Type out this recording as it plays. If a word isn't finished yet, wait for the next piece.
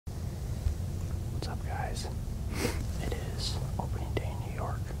guys, it is opening day in New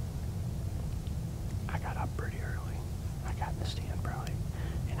York. I got up pretty early. I got in the stand probably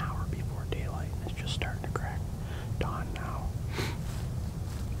an hour before daylight, and it's just starting to crack dawn now.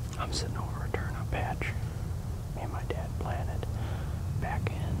 I'm sitting over a turnip patch me and my dad planted back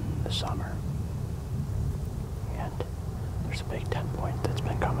in the summer, and there's a big 10-point that's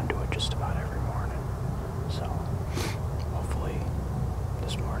been coming to it just about every morning. So hopefully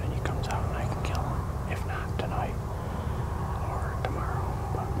this morning he comes out and I can kill him. If not tonight or tomorrow.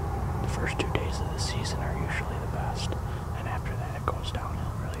 But the first 2 days of the season are usually the best, and after that it goes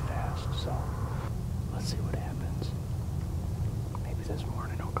downhill really fast. So let's see what happens. Maybe this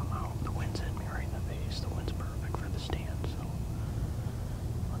morning he'll come out. The wind's hitting me right in the face. The wind's perfect for the stand. So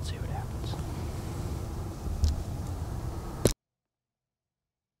let's see what happens.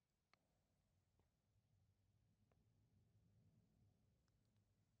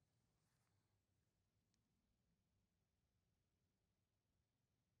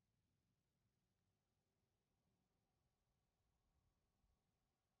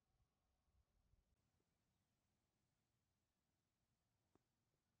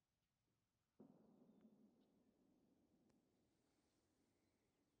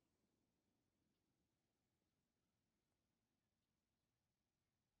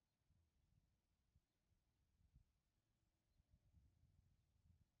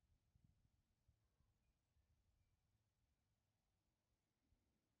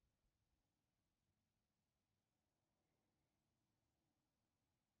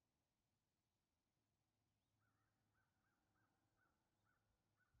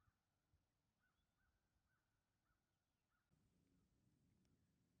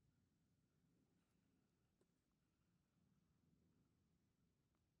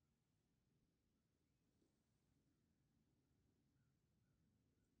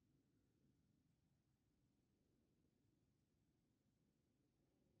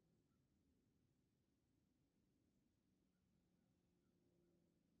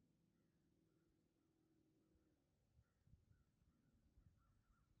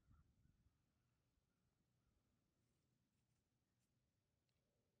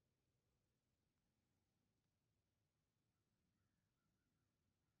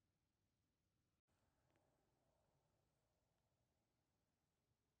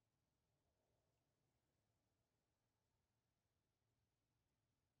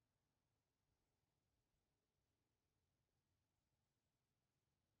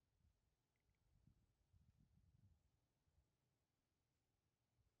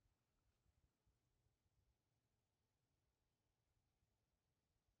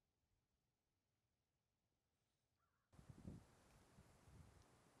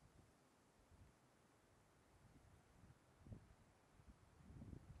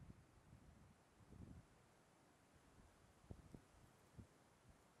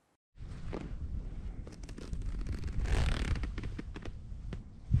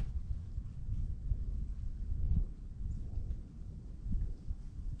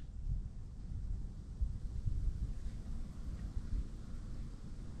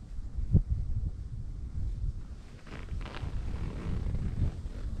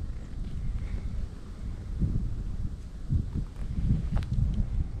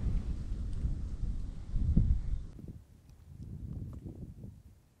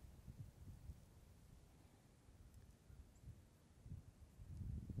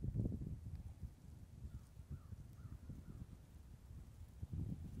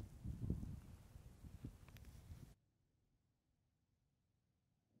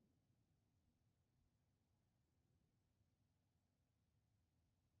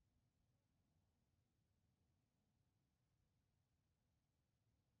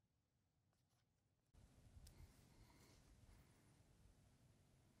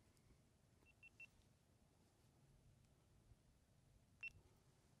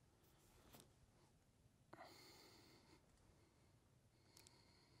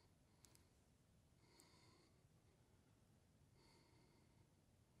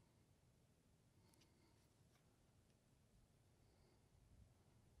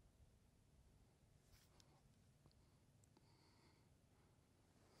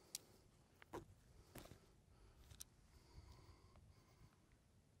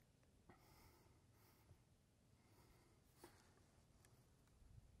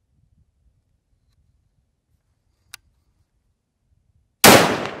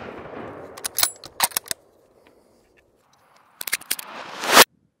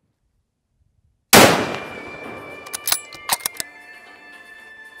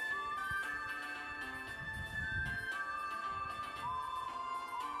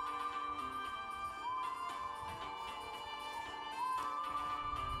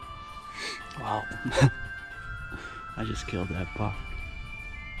 Well, I just killed that buck.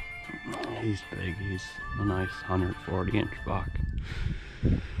 He's big. He's a nice 140-inch buck.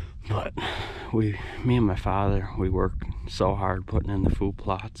 But me and my father, we work so hard putting in the food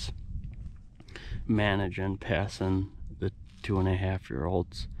plots, managing, passing the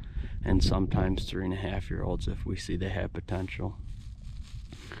 2.5-year-olds, and sometimes 3.5-year-olds if we see they have potential.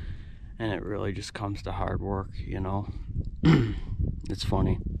 And it really just comes to hard work, you know. It's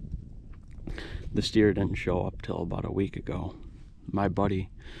funny. The steer didn't show up till about a week ago. My buddy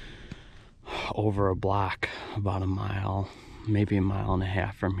over a block, about a mile, maybe a mile and a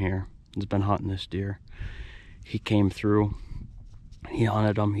half from here, has been hunting this deer. He came through, he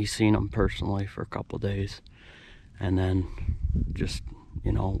hunted him, he's seen him personally for a couple days, and then just,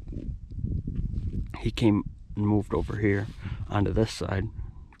 you know, he came and moved over here onto this side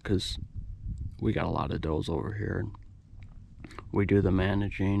because we got a lot of does over here, and we do the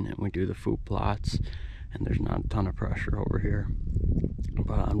managing and we do the food plots, and there's not a ton of pressure over here.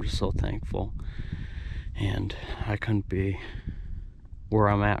 But I'm just so thankful, and I couldn't be where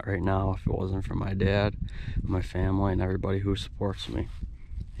I'm at right now if it wasn't for my dad, my family, and everybody who supports me.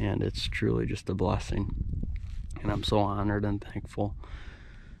 And it's truly just a blessing, and I'm so honored and thankful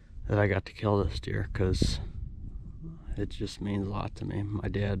that I got to kill this deer, because it just means a lot to me. My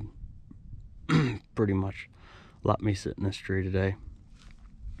dad pretty much let me sit in this tree today.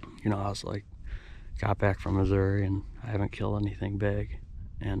 You know, I was like, got back from Missouri and I haven't killed anything big,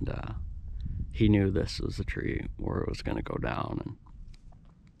 and he knew this was a tree where it was going to go down, and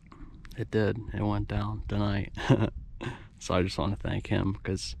it did. It went down tonight. So I just want to thank him,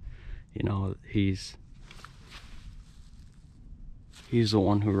 because, you know, he's the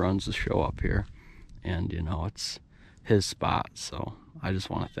one who runs the show up here, and, you know, it's his spot. So I just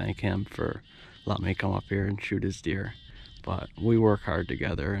want to thank him for letting me come up here and shoot his deer. But we work hard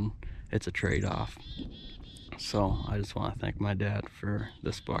together, and it's a trade-off. So I just want to thank my dad for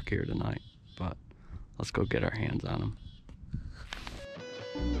this buck here tonight. But let's go get our hands on him.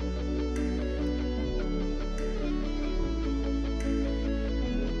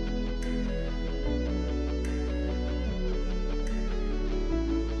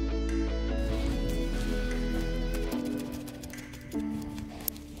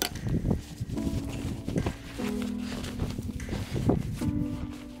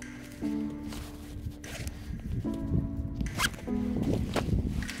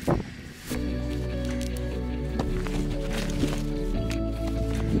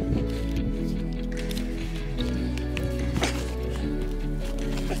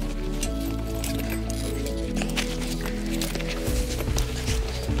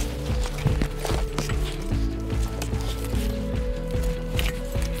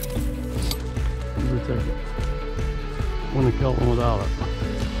 I want to kill one without it.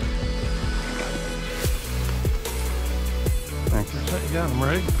 Thanks. You got them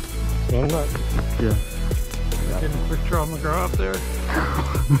ready? Well, not. Yeah. Getting a picture on the grow up there.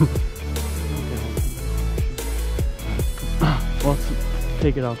 Well, let's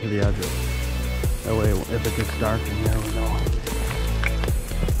take it out to the edge of it. That way, if it gets dark in here, we know.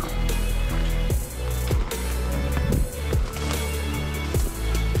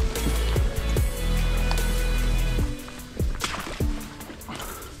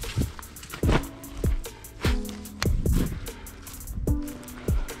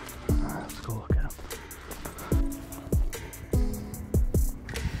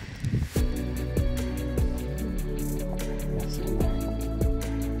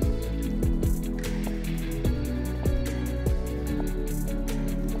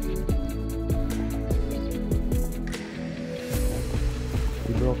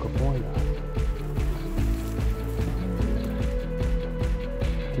 Broke a point out.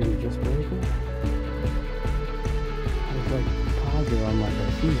 Did he just break it? I was like positive on like a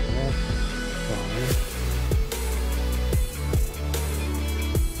piece. That's fine.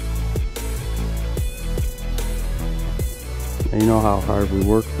 And you know how hard we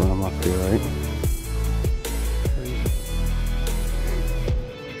work for him up here, right?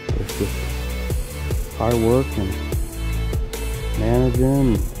 It's just hard work and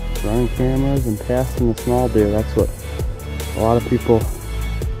managing, and running cameras, and passing the small deer. That's what a lot of people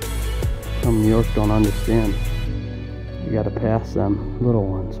from New York don't understand. You gotta pass them little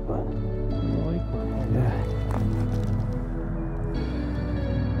ones, but yeah.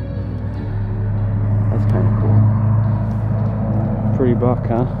 That's kind of cool. Pretty buck,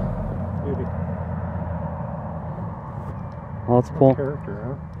 huh? Beauty. Well, let's pull. Character,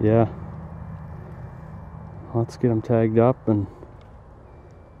 huh? Yeah. Let's get them tagged up and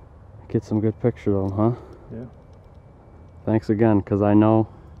get some good pictures of them, huh? Yeah. Thanks again, because I know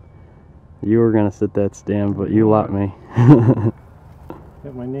You were gonna sit that stand, but you let me.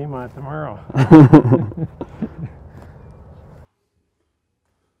 Get my name on it tomorrow.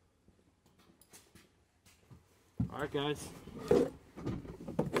 Alright guys,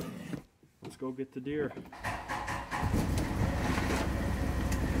 let's go get the deer.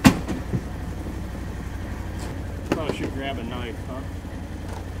 Thought I should grab a knife, huh?